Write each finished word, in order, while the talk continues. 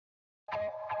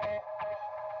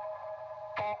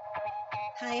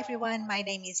Hi everyone, my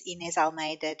name is Ines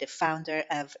Almeida, the founder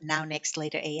of Now Next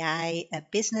Later AI, a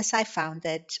business I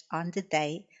founded on the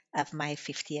day of my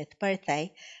 50th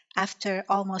birthday after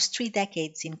almost 3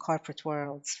 decades in corporate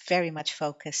worlds, very much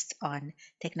focused on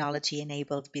technology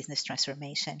enabled business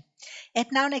transformation.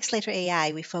 At Now Next Later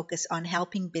AI, we focus on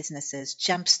helping businesses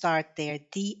jumpstart their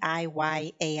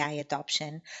DIY AI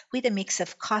adoption with a mix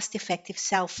of cost effective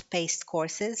self paced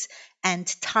courses and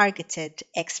targeted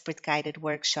expert guided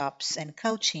workshops and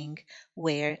coaching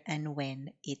where and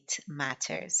when it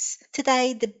matters.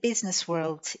 Today, the business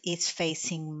world is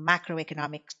facing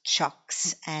macroeconomic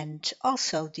shocks and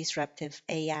also disruptive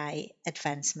AI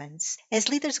advancements. As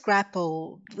leaders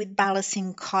grapple with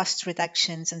balancing cost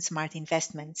reductions and smart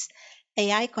investments,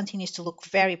 AI continues to look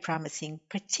very promising,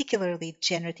 particularly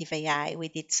generative AI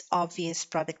with its obvious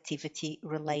productivity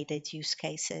related use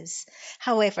cases.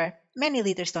 However, many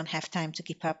leaders don't have time to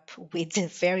keep up with the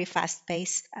very fast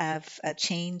pace of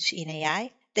change in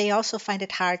AI. They also find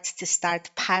it hard to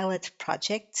start pilot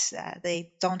projects.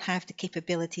 They don't have the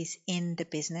capabilities in the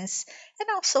business and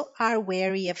also are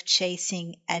wary of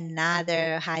chasing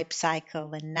another hype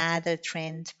cycle, another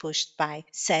trend pushed by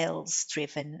sales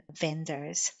driven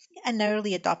vendors. An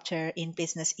early adopter in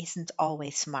business isn't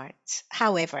always smart.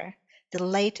 However, the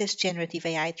latest generative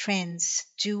AI trends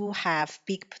do have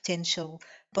big potential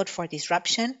both for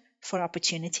disruption, for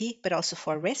opportunity, but also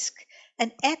for risk.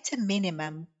 And at a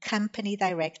minimum, company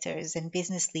directors and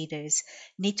business leaders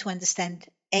need to understand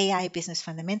AI business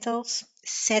fundamentals,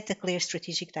 set a clear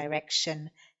strategic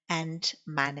direction, and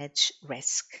manage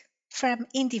risk. From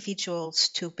individuals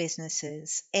to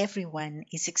businesses, everyone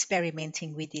is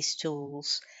experimenting with these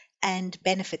tools and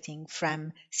benefiting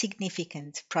from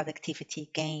significant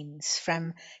productivity gains,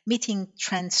 from meeting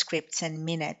transcripts and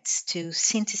minutes to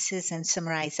synthesis and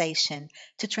summarization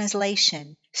to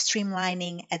translation,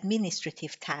 streamlining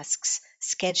administrative tasks,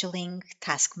 scheduling,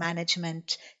 task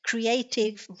management,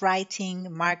 creative writing,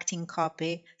 marketing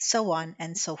copy, so on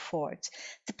and so forth.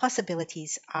 The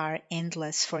possibilities are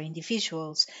endless for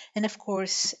individuals. And of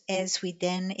course, as we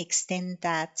then extend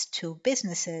that to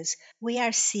businesses, we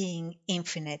are seeing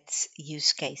infinite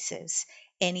use cases.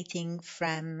 Anything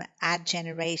from ad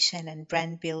generation and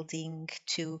brand building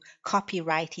to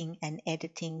copywriting and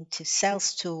editing to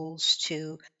sales tools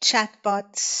to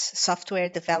chatbots, software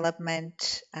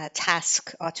development,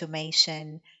 task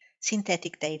automation,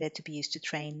 synthetic data to be used to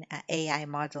train AI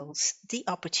models. The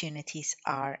opportunities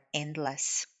are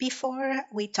endless. Before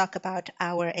we talk about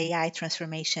our AI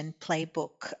transformation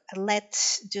playbook,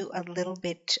 let's do a little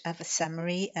bit of a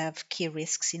summary of key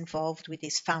risks involved with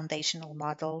these foundational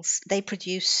models. They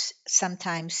produce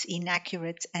sometimes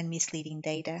inaccurate and misleading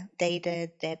data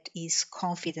that is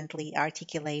confidently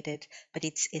articulated, but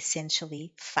it's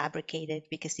essentially fabricated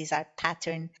because these are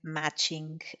pattern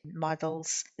matching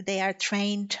models. They are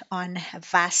trained on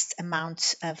vast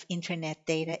amounts of internet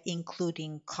data,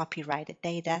 including copyrighted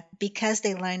data. Because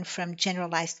they learn from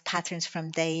generalized patterns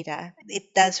from data,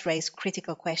 it does raise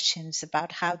critical questions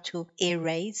about how to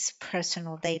erase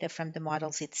personal data from the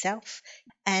models itself.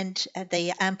 And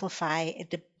they amplify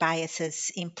the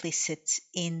biases implicit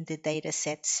in the data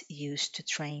sets used to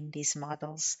train these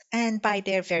models. And by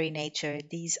their very nature,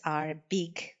 these are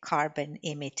big carbon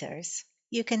emitters.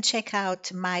 You can check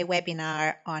out my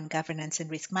webinar on governance and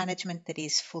risk management that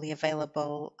is fully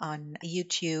available on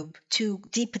YouTube to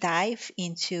deep dive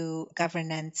into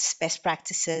governance best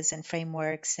practices and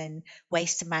frameworks and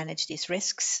ways to manage these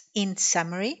risks. In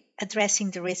summary,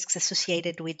 addressing the risks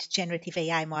associated with generative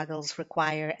AI models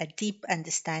require a deep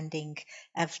understanding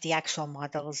of the actual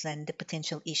models and the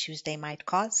potential issues they might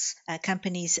cause.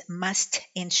 Companies must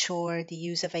ensure the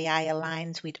use of AI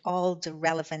aligns with all the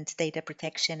relevant data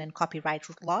protection and copyright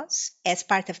laws. As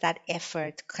part of that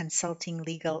effort, consulting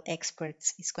legal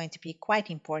experts is going to be quite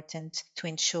important to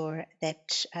ensure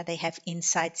that they have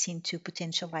insights into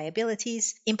potential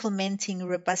liabilities. Implementing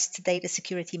robust data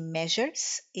security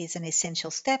measures is an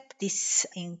essential step. This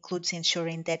includes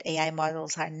ensuring that AI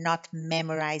models are not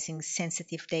memorizing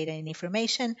sensitive data and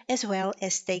information, as well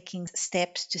as taking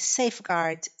steps to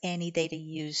safeguard any data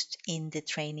used in the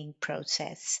training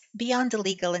process. Beyond the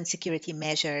legal and security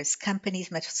measures, companies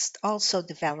must also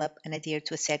develop and adhere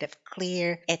to a set of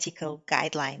clear ethical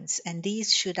guidelines, and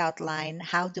these should outline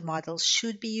how the models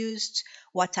should be used,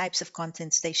 what types of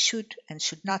contents they should and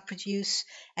should not produce,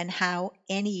 and how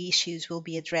any issues will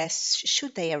be addressed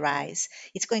should they arise.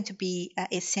 It's going to be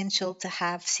essential to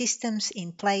have systems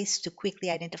in place to quickly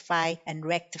identify and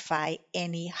rectify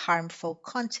any harmful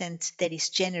content that is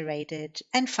generated.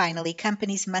 And finally,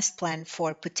 companies must plan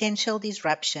for potential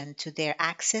disruption to their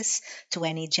access to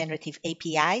any generative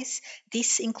APIs.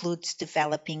 This includes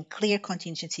developing clear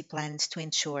contingency plans to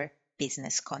ensure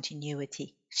business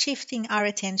continuity. Shifting our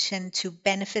attention to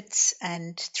benefits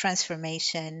and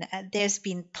transformation, there's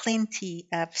been plenty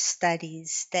of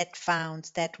studies that found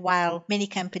that while many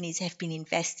companies have been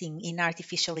investing in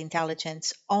artificial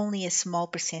intelligence, only a small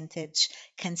percentage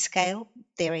can scale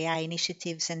their AI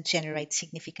initiatives and generate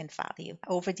significant value.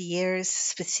 Over the years,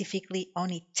 specifically,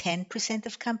 only 10%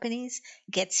 of companies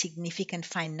get significant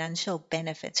financial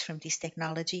benefits from these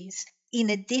technologies. In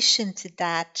addition to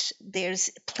that,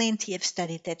 there's plenty of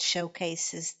study that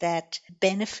showcases that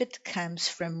benefit comes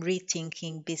from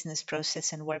rethinking business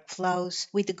process and workflows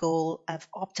with the goal of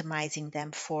optimizing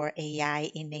them for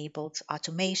AI-enabled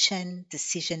automation,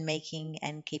 decision-making,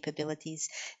 and capabilities.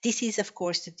 This is, of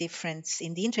course, the difference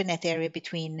in the internet area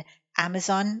between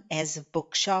Amazon as a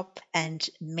bookshop and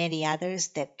many others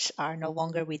that are no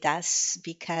longer with us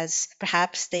because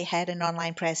perhaps they had an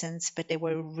online presence, but they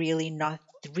were really not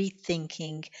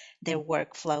rethinking their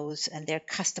workflows and their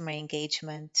customer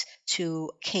engagement to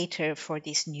cater for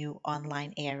this new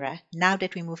online era. Now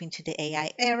that we move into the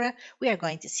AI era, we are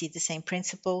going to see the same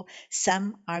principle.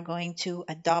 Some are going to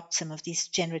adopt some of these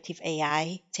generative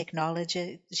AI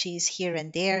technologies here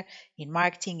and there in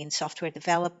marketing, in software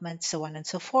development, so on and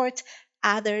so forth.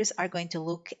 Others are going to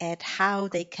look at how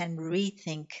they can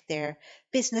rethink their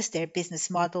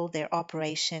business model, their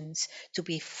operations to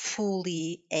be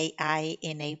fully AI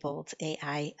enabled,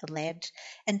 AI led.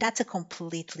 And that's a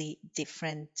completely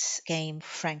different game,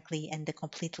 frankly, and a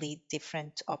completely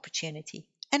different opportunity.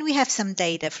 And we have some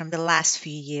data from the last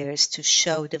few years to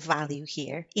show the value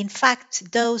here. In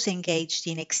fact, those engaged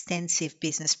in extensive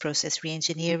business process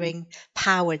reengineering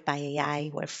powered by AI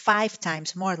were 5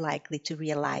 times more likely to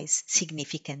realize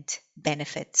significant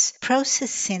benefits.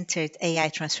 Process-centered AI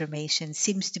transformation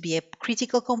seems to be a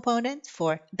critical component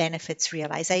for benefits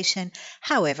realization.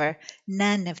 However,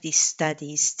 none of these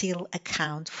studies still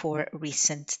account for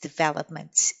recent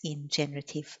developments in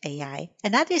generative AI.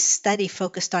 Another study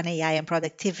focused on AI and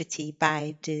productivity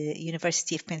by the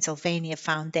University of Pennsylvania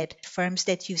found that firms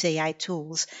that use AI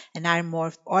tools and are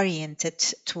more oriented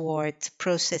toward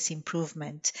process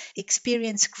improvement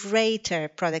experience greater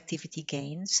productivity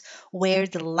gains, where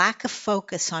the lack of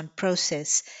focus on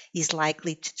process is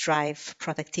likely to drive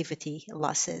productivity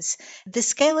losses. The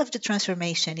scale of the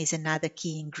transformation is another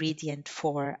key ingredient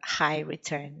for high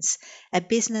returns. A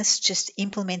business just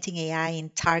implementing AI in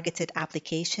targeted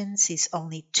applications is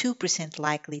only 2%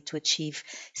 likely to achieve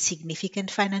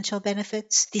significant financial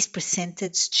benefits. This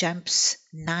percentage jumps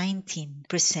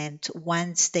 19%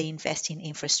 once they invest in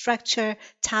infrastructure,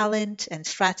 talent, and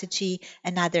strategy.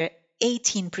 Another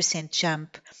 18%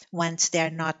 jump once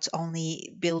they're not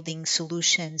only building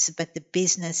solutions, but the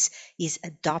business is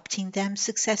adopting them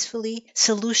successfully.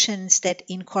 Solutions that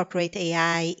incorporate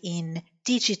AI in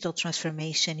digital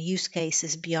transformation use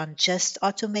cases beyond just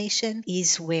automation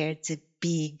is where the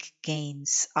big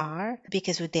gains are,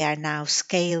 because they are now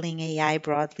scaling AI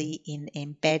broadly in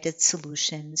embedded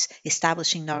solutions,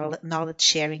 establishing knowledge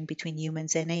sharing between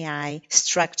humans and AI,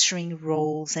 structuring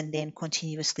roles, and then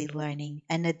continuously learning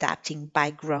and adapting by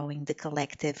growing the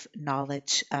collective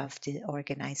knowledge of the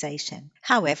organization.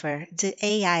 However, the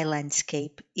AI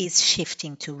landscape is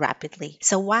shifting too rapidly.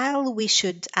 So while we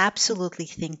should absolutely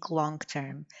think long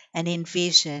term and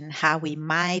envision how we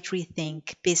might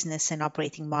rethink business and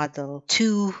operating model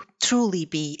to truly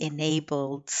be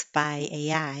enabled by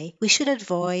AI, we should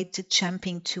avoid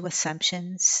jumping to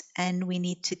assumptions, and we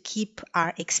need to keep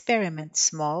our experiments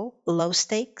small, low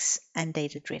stakes, and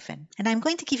data driven. And I'm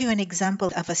going to give you an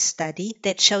example of a study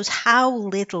that shows how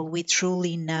little we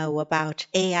truly know about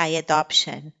AI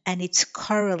adoption and its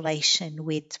correlation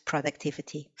with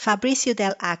productivity. Fabrizio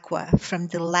Del Acqua from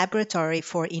the Laboratory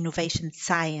for Innovation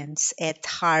Science at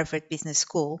Harvard Business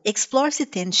School explores the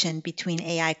tension between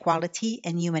AI quality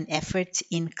and human effort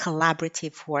in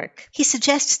collaborative work. He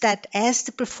suggests that as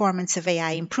the performance of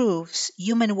AI improves,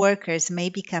 human workers may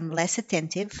become less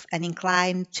attentive and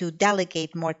inclined to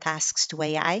delegate more tasks to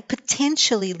AI,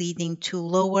 potentially leading to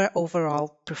lower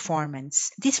overall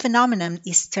performance. This phenomenon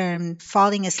is termed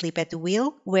falling asleep at the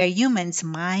wheel, where humans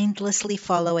mindlessly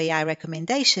follow AI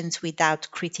recommendations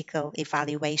without critical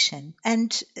evaluation.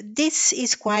 And this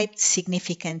is quite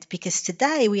significant because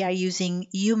today we are using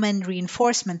human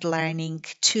reinforcement learning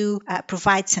to to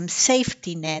provide some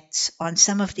safety nets on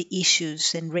some of the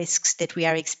issues and risks that we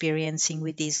are experiencing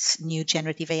with these new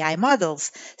generative AI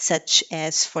models, such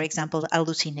as, for example,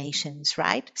 hallucinations,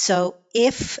 right? So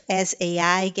if as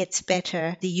AI gets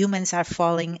better, the humans are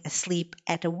falling asleep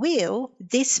at a wheel,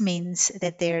 this means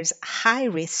that there's high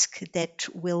risk that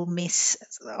we'll miss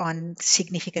on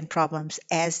significant problems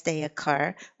as they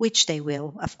occur, which they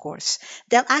will, of course.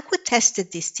 Delacqua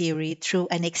tested this theory through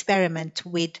an experiment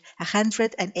with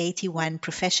 181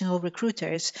 professional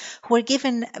recruiters who were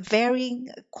given varying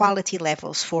quality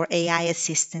levels for AI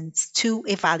assistants to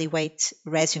evaluate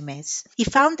resumes. He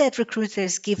found that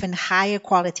recruiters given higher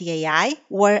quality AI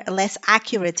were less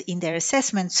accurate in their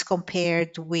assessments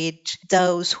compared with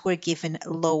those who were given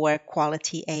lower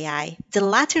quality AI. The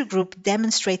latter group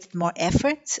demonstrated more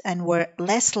effort and were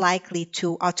less likely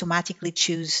to automatically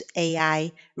choose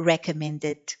AI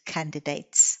recommended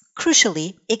candidates.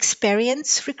 Crucially,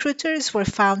 experienced recruiters were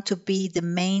found to be the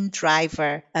main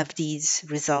driver of these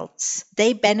results.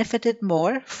 They benefited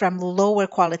more from lower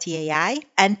quality AI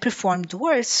and performed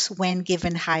worse when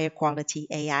given higher quality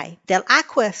AI.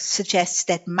 Delacqua suggests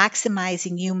that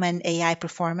maximizing human AI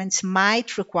performance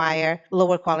might require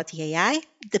lower quality AI,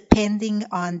 depending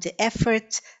on the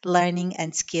effort, learning,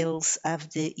 and skills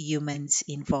of the humans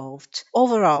involved.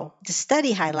 Overall, the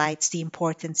study highlights the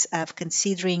importance of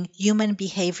considering human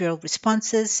behavioral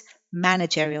responses,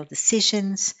 managerial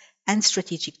decisions, and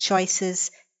strategic choices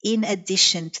in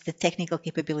addition to the technical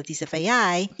capabilities of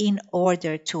AI in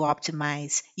order to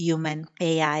optimize human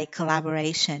AI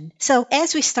collaboration. So,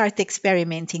 as we start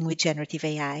experimenting with generative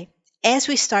AI, as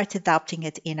we start adopting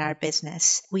it in our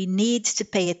business, we need to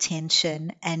pay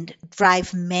attention and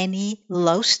drive many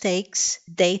low stakes,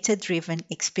 data driven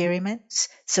experiments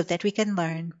so that we can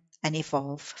learn and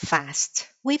evolve fast.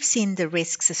 We've seen the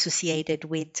risks associated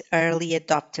with early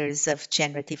adopters of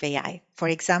generative AI. For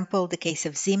example, the case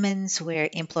of Siemens, where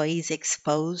employees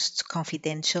exposed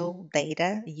confidential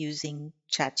data using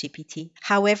ChatGPT.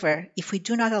 However, if we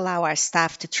do not allow our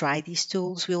staff to try these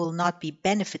tools, we will not be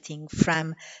benefiting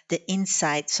from the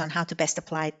insights on how to best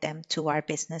apply them to our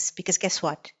business, because guess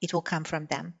what? It will come from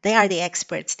them. They are the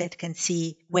experts that can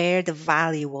see where the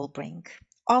value will bring.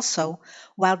 Also,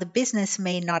 while the business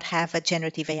may not have a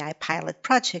generative AI pilot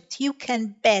project, you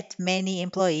can bet many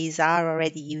employees are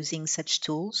already using such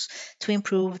tools to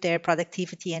improve their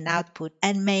productivity and output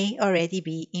and may already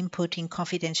be inputting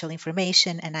confidential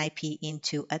information and IP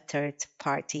into a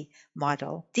third-party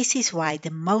model. This is why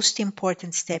the most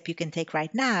important step you can take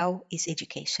right now is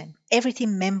education. Every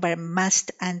team member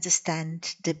must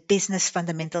understand the business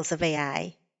fundamentals of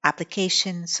AI,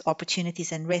 applications,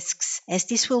 opportunities, and risks, as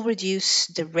this will reduce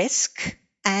the risk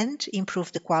and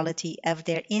improve the quality of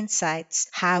their insights,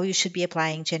 how you should be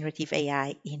applying generative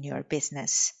AI in your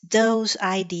business. Those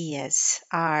ideas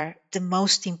are the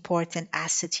most important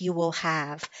asset you will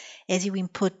have as you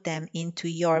input them into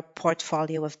your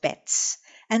portfolio of bets.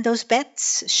 And those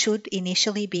bets should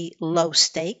initially be low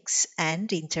stakes and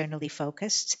internally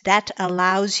focused. That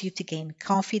allows you to gain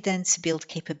confidence, build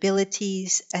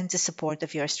capabilities, and the support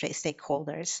of your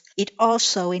stakeholders. It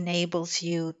also enables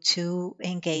you to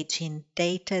engage in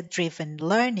data-driven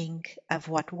learning of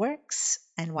what works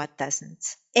and what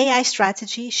doesn't. AI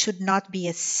strategy should not be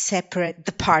a separate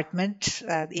department.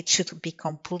 It should be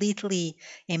completely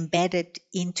embedded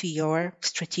into your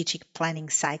strategic planning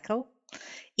cycle.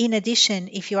 In addition,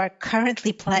 if you are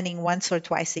currently planning once or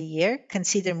twice a year,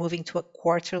 consider moving to a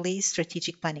quarterly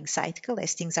strategic planning cycle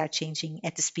as things are changing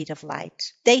at the speed of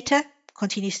light. Data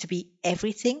continues to be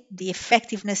everything. The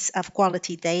effectiveness of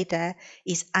quality data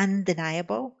is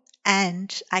undeniable.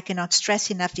 And I cannot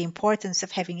stress enough the importance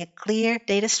of having a clear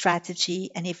data strategy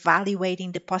and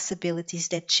evaluating the possibilities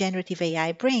that generative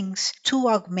AI brings to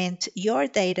augment your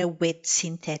data with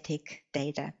synthetic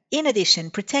data. In addition,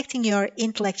 protecting your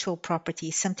intellectual property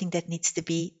is something that needs to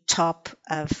be top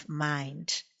of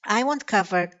mind. I won't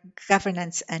cover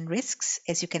governance and risks,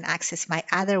 as you can access my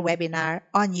other webinar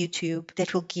on YouTube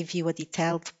that will give you a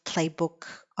detailed playbook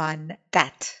on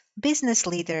that. Business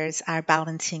leaders are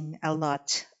balancing a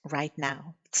lot right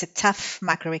now. It's a tough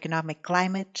macroeconomic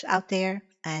climate out there,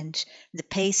 and the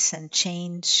pace and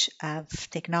change of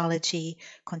technology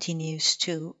continues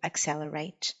to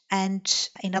accelerate. And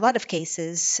in a lot of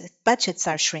cases, budgets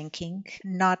are shrinking.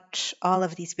 Not all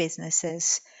of these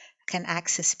businesses can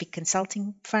access big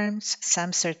consulting firms.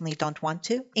 Some certainly don't want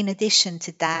to. In addition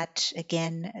to that,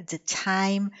 again, the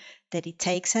time that it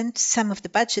takes and some of the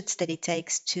budgets that it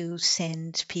takes to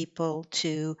send people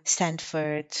to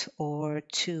Stanford or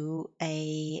to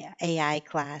a AI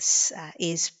class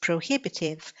is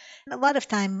prohibitive. A lot of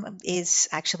time is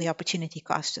actually opportunity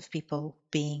cost of people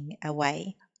being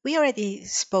away. We already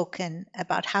spoken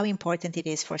about how important it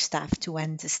is for staff to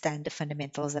understand the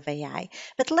fundamentals of AI,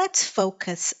 but let's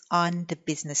focus on the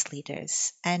business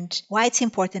leaders and why it's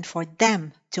important for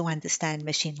them to understand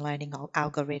machine learning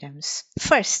algorithms.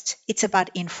 First, it's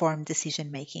about informed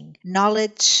decision making.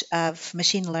 Knowledge of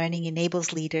machine learning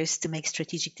enables leaders to make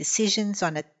strategic decisions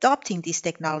on adopting these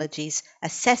technologies,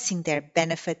 assessing their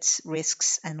benefits,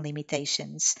 risks, and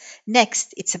limitations.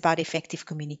 Next, it's about effective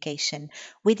communication.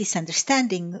 With this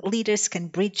understanding, leaders can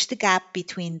bridge the gap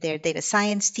between their data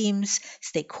science teams,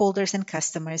 stakeholders, and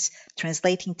customers,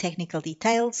 translating technical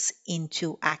details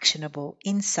into actionable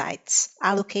insights.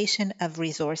 Allocation of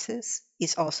resources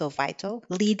is also vital.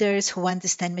 Leaders who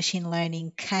understand machine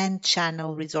learning can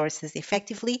channel resources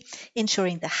effectively,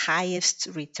 ensuring the highest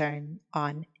return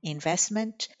on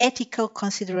investment. Ethical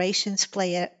considerations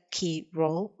play a key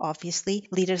role, obviously.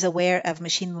 Leaders aware of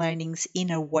machine learning's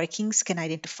inner workings can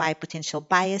identify potential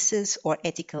biases or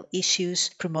ethical issues,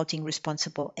 promoting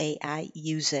responsible AI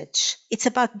usage. It's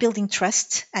about building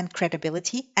trust and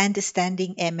credibility.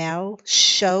 Understanding ML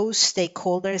shows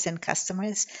stakeholders and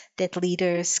customers that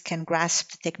leaders can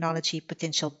grasp the technology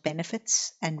potential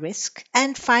benefits and risk.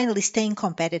 And finally, staying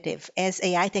competitive. As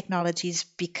AI technologies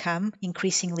become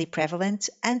increasingly prevalent,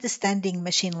 understanding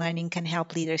machine learning can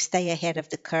help leaders stay ahead of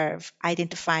the curve,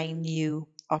 identifying new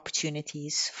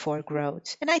opportunities for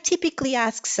growth. And I typically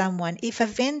ask someone, if a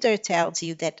vendor tells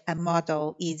you that a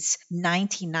model is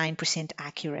 99%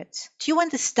 accurate, do you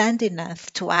understand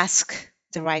enough to ask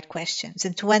the right questions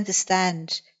and to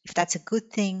understand if that's a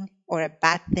good thing or a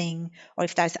bad thing, or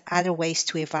if there's other ways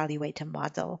to evaluate a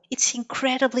model? It's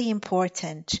incredibly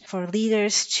important for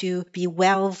leaders to be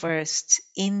well versed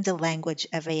in the language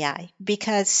of AI,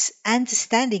 because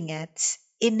understanding it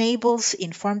enables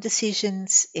informed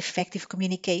decisions, effective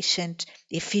communication,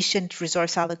 efficient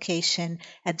resource allocation,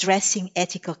 addressing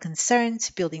ethical concerns,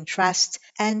 building trust,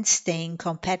 and staying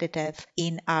competitive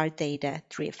in our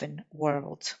data-driven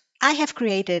world. I have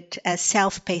created a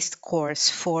self-paced course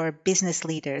for business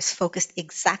leaders focused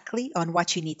exactly on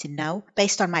what you need to know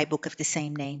based on my book of the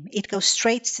same name. It goes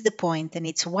straight to the point and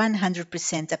it's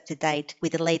 100% up to date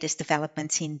with the latest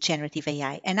developments in generative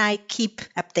AI, and I keep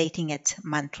updating it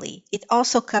monthly. It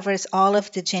also covers all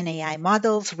of the Gen AI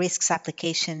models, risks,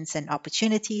 applications, and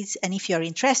opportunities. And if you're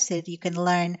interested, you can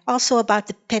learn also about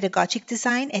the pedagogic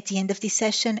design at the end of this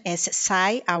session, as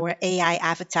Sai, our AI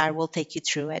avatar, will take you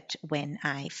through it when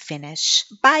I finish.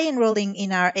 By enrolling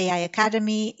in our AI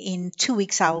Academy, in 2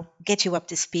 weeks I'll get you up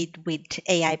to speed with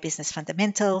AI business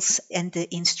fundamentals, and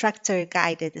the instructor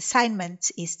guided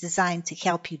assignment is designed to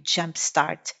help you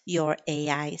jumpstart your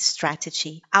AI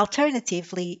strategy.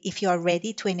 Alternatively, if you are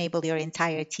ready to enable your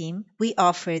entire team, we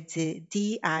offer the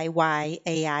DIY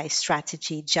AI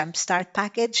strategy jumpstart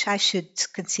package. I should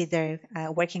consider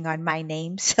working on my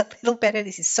names a little better.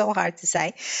 This is so hard to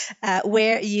say,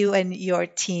 where you and your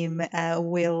team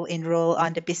will enroll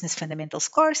on the business fundamentals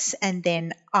course, and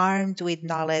then armed with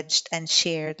knowledge and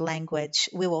shared language,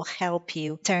 we will help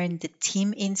you turn the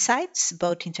team insights,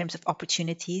 both in terms of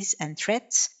opportunities and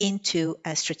threats, into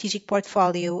a strategic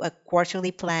portfolio, a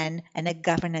quarterly plan, and a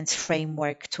governance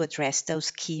framework to address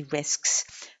those key risks.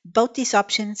 Both these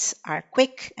options are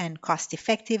quick and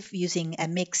cost-effective, using a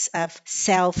mix of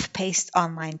self-paced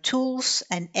online tools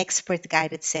and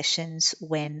expert-guided sessions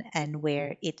when and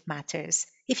where it matters.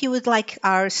 If you would like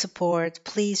our support,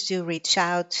 please do reach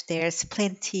out. There's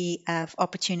plenty of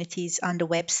opportunities on the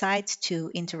website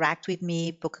to interact with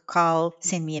me, book a call,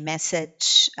 send me a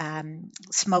message,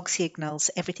 smoke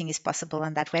signals. Everything is possible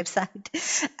on that website.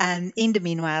 In the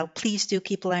meanwhile, please do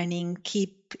keep learning,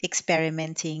 keep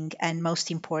experimenting, and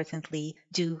most importantly,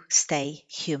 do stay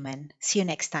human. See you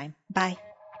next time. Bye.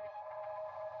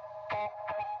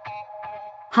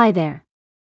 Hi there.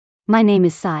 My name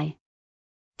is Sai.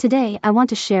 Today I want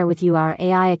to share with you our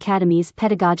AI Academy's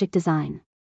pedagogic design.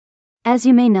 As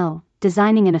you may know,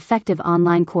 designing an effective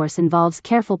online course involves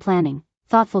careful planning,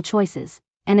 thoughtful choices,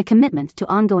 and a commitment to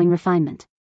ongoing refinement.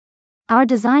 Our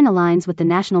design aligns with the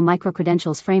National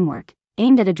Microcredentials Framework,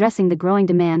 aimed at addressing the growing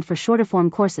demand for shorter-form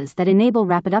courses that enable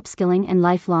rapid upskilling and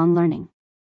lifelong learning.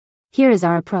 Here is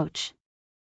our approach.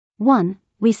 1.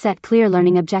 We set clear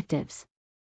learning objectives.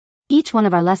 Each one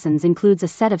of our lessons includes a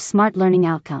set of SMART learning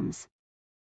outcomes.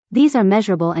 These are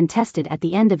measurable and tested at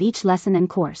the end of each lesson and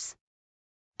course.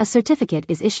 A certificate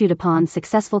is issued upon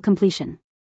successful completion.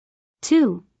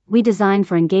 2. We design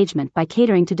for engagement by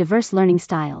catering to diverse learning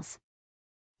styles.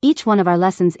 Each one of our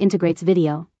lessons integrates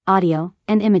video, audio,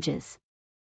 and images.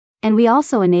 And we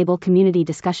also enable community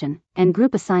discussion and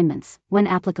group assignments when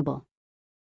applicable.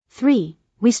 3.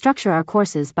 We structure our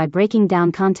courses by breaking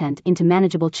down content into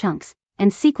manageable chunks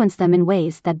and sequence them in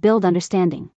ways that build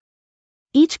understanding.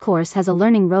 Each course has a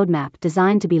learning roadmap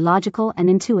designed to be logical and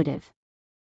intuitive.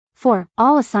 4.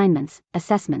 All assignments,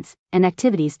 assessments, and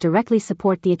activities directly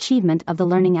support the achievement of the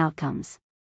learning outcomes.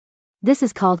 This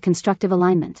is called constructive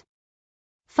alignment.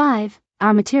 5.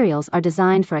 Our materials are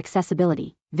designed for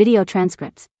accessibility, video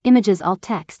transcripts, images alt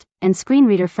text, and screen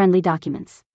reader-friendly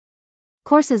documents.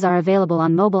 Courses are available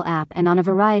on mobile app and on a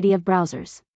variety of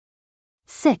browsers.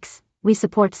 6. We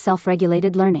support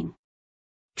self-regulated learning.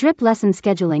 Drip lesson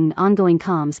scheduling and ongoing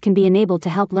comms can be enabled to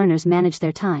help learners manage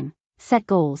their time, set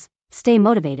goals, stay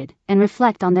motivated, and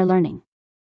reflect on their learning.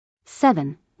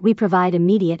 7. We provide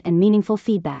immediate and meaningful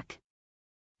feedback.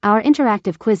 Our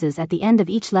interactive quizzes at the end of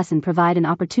each lesson provide an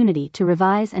opportunity to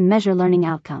revise and measure learning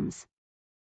outcomes.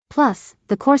 Plus,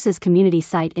 the course's community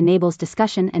site enables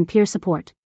discussion and peer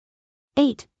support.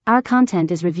 8. Our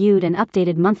content is reviewed and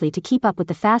updated monthly to keep up with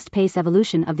the fast-paced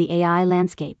evolution of the AI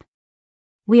landscape.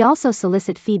 We also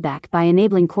solicit feedback by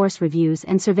enabling course reviews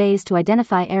and surveys to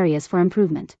identify areas for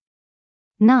improvement.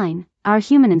 9. Our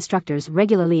human instructors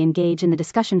regularly engage in the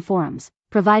discussion forums,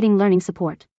 providing learning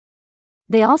support.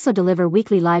 They also deliver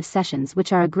weekly live sessions,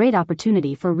 which are a great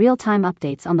opportunity for real-time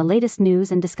updates on the latest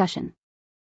news and discussion.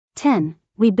 10.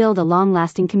 We build a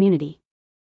long-lasting community.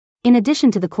 In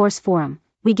addition to the course forum,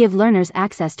 we give learners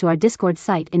access to our Discord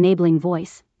site, enabling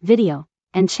voice, video,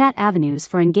 and chat avenues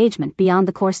for engagement beyond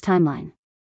the course timeline.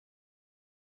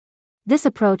 This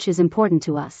approach is important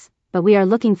to us, but we are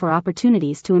looking for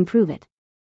opportunities to improve it.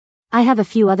 I have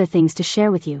a few other things to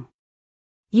share with you.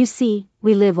 You see,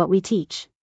 we live what we teach.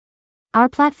 Our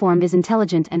platform is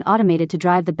intelligent and automated to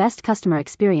drive the best customer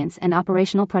experience and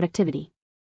operational productivity.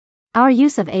 Our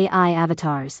use of AI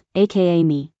avatars, aka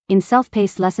me, in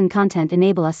self-paced lesson content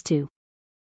enable us to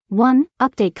 1.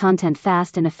 Update content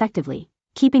fast and effectively,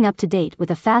 keeping up to date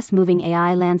with a fast-moving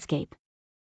AI landscape.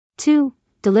 2.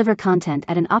 Deliver content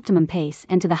at an optimum pace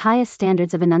and to the highest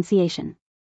standards of enunciation.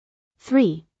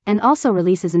 3. And also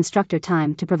releases instructor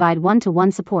time to provide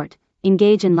one-to-one support,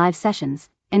 engage in live sessions,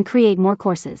 and create more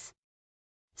courses.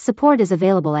 Support is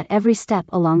available at every step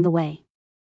along the way.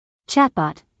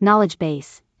 Chatbot, knowledge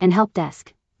base, and help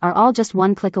desk are all just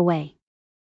one click away.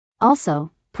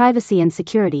 Also, privacy and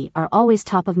security are always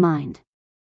top of mind.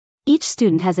 Each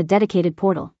student has a dedicated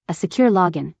portal, a secure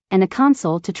login, and a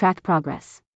console to track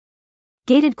progress.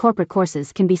 Gated corporate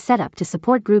courses can be set up to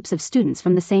support groups of students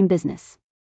from the same business.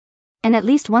 And at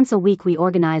least once a week we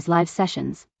organize live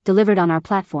sessions, delivered on our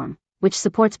platform, which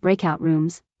supports breakout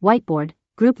rooms, whiteboard,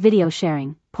 group video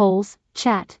sharing, polls,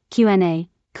 chat, Q&A,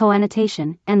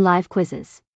 co-annotation, and live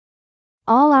quizzes.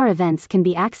 All our events can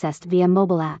be accessed via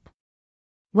mobile app.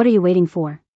 What are you waiting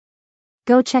for?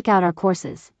 Go check out our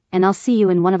courses, and I'll see you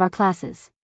in one of our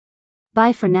classes.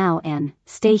 Bye for now and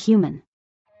stay human.